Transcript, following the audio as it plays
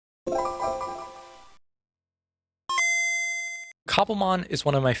Cobblemon is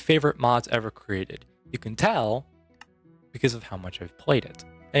one of my favorite mods ever created. You can tell because of how much I've played it.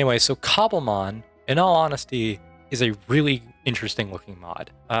 Anyway, so Cobblemon, in all honesty, is a really interesting looking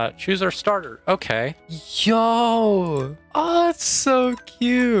mod. Choose our starter. Okay. Yo! Oh, it's so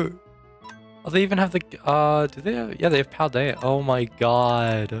cute. Oh, they even have the, do they have, yeah, they have Paldea. Oh my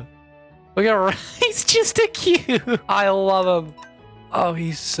god. Look at he's just a cute. I love him. Oh,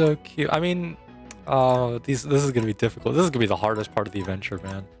 he's so cute. I mean, oh, this is gonna be difficult. This is gonna be the hardest part of the adventure,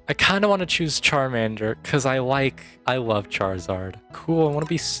 man. I kind of want to choose Charmander because I love Charizard. Cool. I want to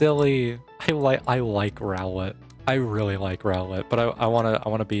be silly. I like Rowlet. I really like Rowlet, but I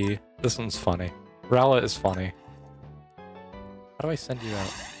wanna be. This one's funny. Rowlet is funny. How do I send you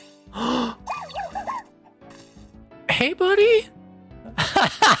out? Hey, buddy.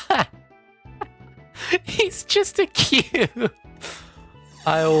 He's just a cute.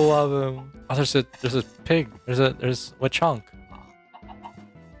 I love him. Oh, there's a pig. There's what chunk?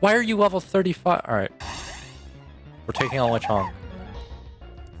 Why are you level 35? All right, we're taking on Lechonk.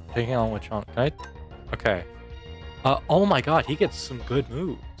 Taking on Lechonk. Can I? Okay. Oh my god, he gets some good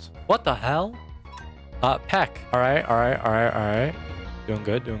moves. What the hell? Peck. All right. Doing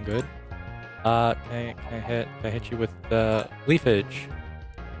good. Can I hit you with the Leafage?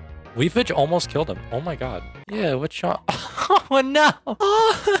 Leafage almost killed him. Oh my god. Yeah, what shot? Oh no!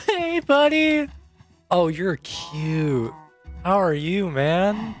 Oh, hey buddy! Oh, you're cute. How are you,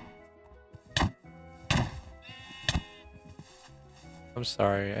 man? I'm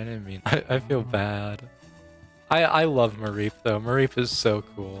sorry, I didn't mean. I feel bad. I love Mareep though. Mareep is so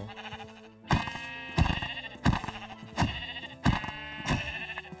cool.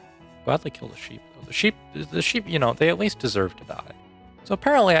 Gladly kill the sheep though. The sheep, you know, they at least deserve to die. So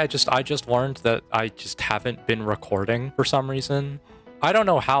apparently I just learned that I just haven't been recording for some reason. I don't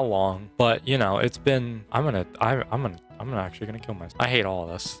know how long, but you know, it's been. I'm actually gonna kill myself. I hate all of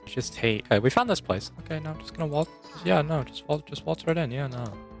this. Just hate. Okay, we found this place. Okay, now I'm just gonna waltz. Yeah, no, just waltz right in. Yeah, no.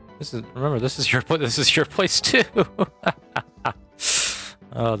 Remember, this is your place too.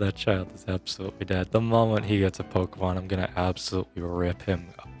 Oh, that child is absolutely dead. The moment he gets a Pokemon, I'm gonna absolutely rip him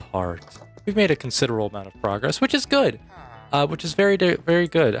apart. We've made a considerable amount of progress, which is good. Which is very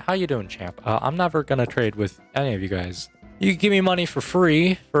good. How you doing, champ? I'm never gonna trade with any of you guys. You can give me money for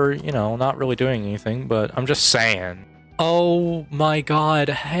free for, you know, not really doing anything, but I'm just saying. Oh my god,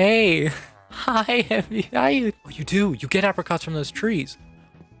 hey! Hi, how you? Oh, you do. You get apricots from those trees.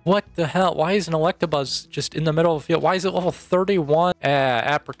 What the hell? Why is an Electabuzz just in the middle of the field? Why is it level 31?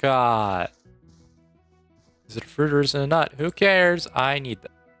 Apricot. Is it a fruit or is it a nut? Who cares? I need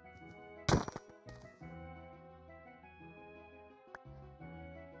that.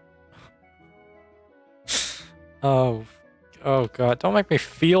 Oh god, don't make me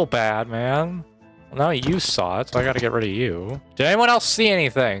feel bad, man. Well, now you saw it, so I gotta get rid of you. Did anyone else see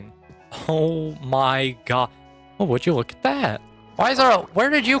anything? Oh my god. Oh, would you look at that? Why is there a... Where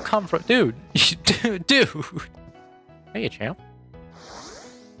did you come from? Dude. Dude. Hey, champ.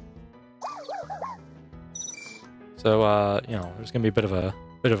 So, you know, there's gonna be a bit of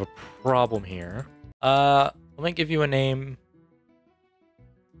a problem here. Let me give you a name.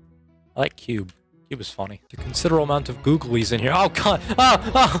 I like Cube. He was funny. The considerable amount of googlies in here. Oh god!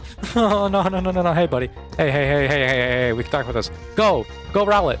 Oh no! Hey buddy. Hey! We can talk about this. Go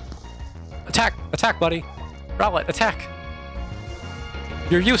Rowlet. Attack, buddy. Rowlet, attack.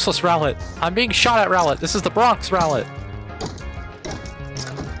 You're useless, Rowlet. I'm being shot at, Rowlet. This is the Bronx, Rowlet.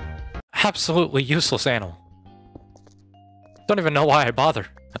 Absolutely useless animal. Don't even know why I bother.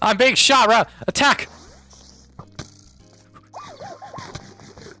 I'm being shot, Rowlet. Attack.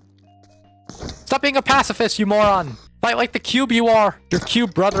 Stop being a pacifist, you moron! Fight like the cube you are! Your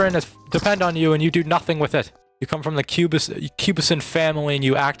cube brethren depend on you and you do nothing with it. You come from the Cubusin family and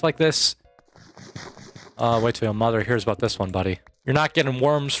you act like this? Wait till your mother hears about this one, buddy. You're not getting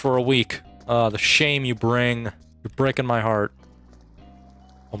worms for a week. The shame you bring. You're breaking my heart.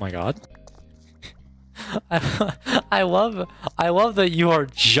 Oh my god. I love that you are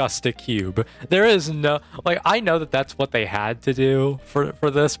just a cube. There is no, like, I know that that's what they had to do for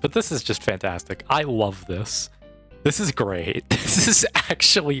this, but this is just fantastic. I love this. This is great. This is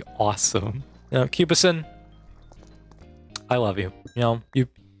actually awesome. You know, Cubusin, I love you. You know, you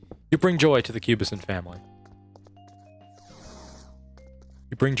bring joy to the Cubusin family.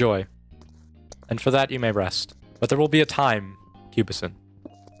 You bring joy. And for that you may rest. But there will be a time, Cubusin,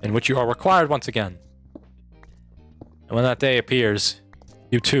 in which you are required once again. And when that day appears,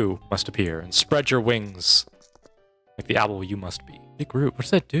 you too must appear and spread your wings like the owl you must be. Big root, what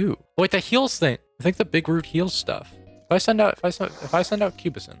does that do? Oh, wait, that heals thing. I think the big root heals stuff. If I send out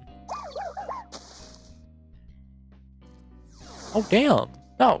Cubusin, Oh, damn.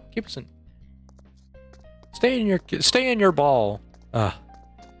 No, Cubison. Stay in your ball.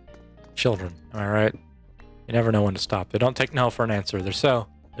 Children, am I right? You never know when to stop. They don't take no for an answer. They're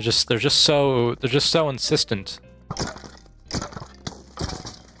just so insistent.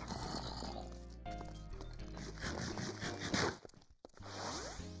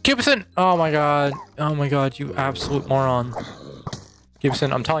 Cubison! Oh my god. Oh my god, you absolute moron.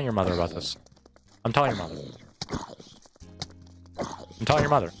 Cubison, I'm telling your mother about this. I'm telling your mother. I'm telling your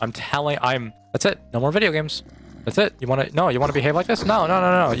mother. That's it. No more video games. That's it. You want to behave like this?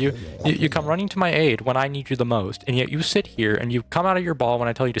 No. You come running to my aid when I need you the most, and yet you sit here and you come out of your ball when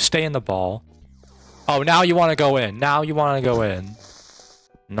I tell you to stay in the ball. Oh, now you want to go in. Now you want to go in.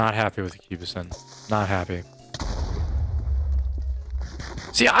 Not happy with Cubison. Not happy.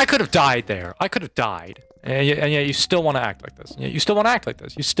 See, I could have died there. I could have died. And yet you still want to act like this. You still want to act like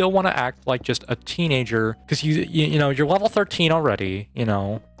this. You still want to act like just a teenager because you know you're level 13 already. You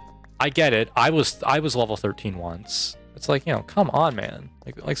know, I get it. I was level 13 once. It's like, you know, come on, man.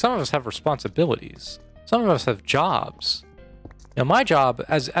 Like some of us have responsibilities. Some of us have jobs. You know, my job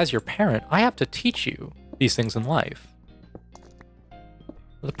as your parent, I have to teach you these things in life.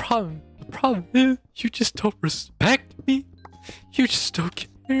 The problem is you just don't respect me. You just don't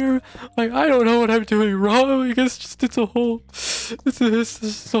care. Like, I don't know what I'm doing wrong. I guess it's a whole thing.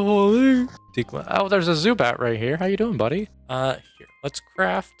 Oh, there's a Zubat right here. How you doing, buddy? Here, let's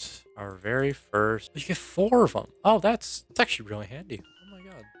craft our very first. You get 4 of them. Oh, that's actually really handy. Oh my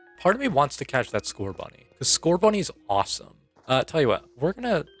god. Part of me wants to catch that Score Bunny because Score Bunny's awesome. Tell you what, we're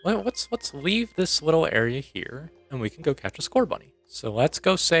gonna let's leave this little area here and we can go catch a Score Bunny. So let's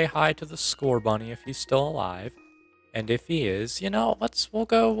go say hi to the Score Bunny if he's still alive. And if he is, you know, we'll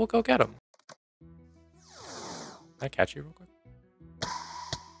go get him. Can I catch you real quick?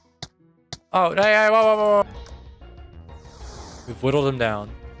 Oh, hey, whoa. We've whittled him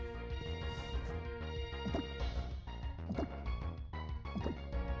down.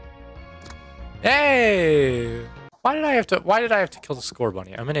 Hey! Why did I have to kill the Score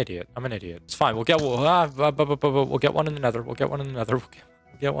Bunny? I'm an idiot. It's fine. We'll get one in the nether. We'll get one in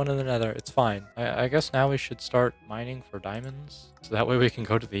the nether. It's fine. I guess now we should start mining for diamonds. So that way we can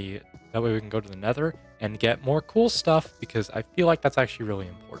go to the nether and get more cool stuff because I feel like that's actually really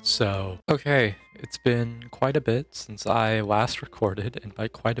important. So, okay, it's been quite a bit since I last recorded, and by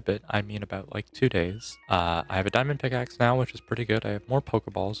quite a bit, I mean about like 2 days. I have a diamond pickaxe now, which is pretty good. I have more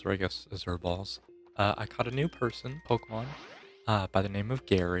Pokeballs, or I guess Azure Balls. I caught a new Pokemon. By the name of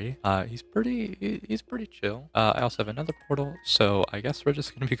Gary. He's pretty chill. I also have another portal, so I guess we're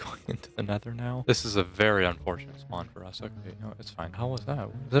just gonna be going into the nether now. This is a very unfortunate spawn for us. Okay, no, it's fine. How was that?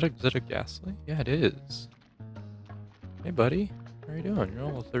 Is it a ghastly? Yeah, it is. Hey, buddy. How are you doing? You're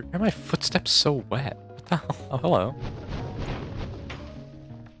almost 30. Why are my footsteps so wet? What the hell? Oh, hello.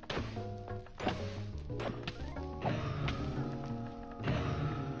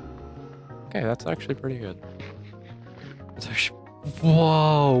 Okay, that's actually pretty good. It's actually...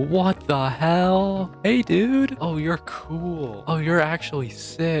 Whoa, what the hell? Hey, dude. Oh, you're cool. Oh, you're actually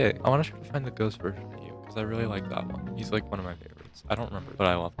sick. I want to try to find the ghost version of you because I really like that one. He's like one of my favorites. I don't remember, but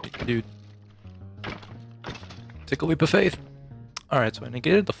I love it. Dude. Take a leap of faith. Alright, so I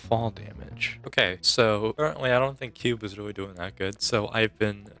negated the fall damage. Okay, so currently I don't think Cube is really doing that good. So I've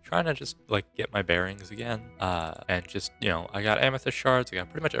been trying to just like get my bearings again. And just, you know, I got amethyst shards. I got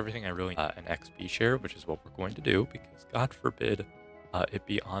pretty much everything I really need. An XP share, which is what we're going to do because God forbid it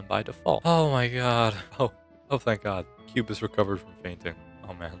be on by default. Oh my god. Oh, thank God. Cube is recovered from fainting.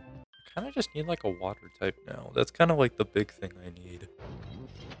 Oh man. I kind of just need like a water type now. That's kind of like the big thing I need.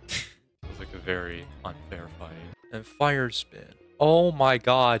 Feels like a very unfair fight. And fire spin. Oh my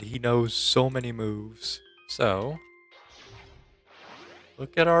god, he knows so many moves. So,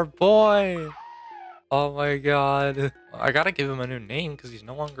 look at our boy. Oh my god. I gotta give him a new name because he's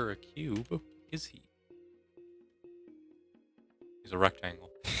no longer a cube. Is he? He's a rectangle.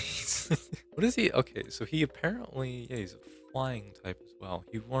 What is he? Okay, so he apparently, yeah, he's a flying type as well.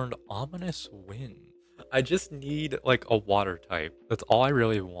 He learned Ominous Wind. I just need like a water type. That's all I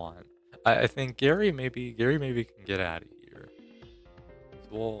really want. I think Gary maybe can get out of here.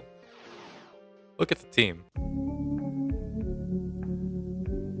 Well, look at the team.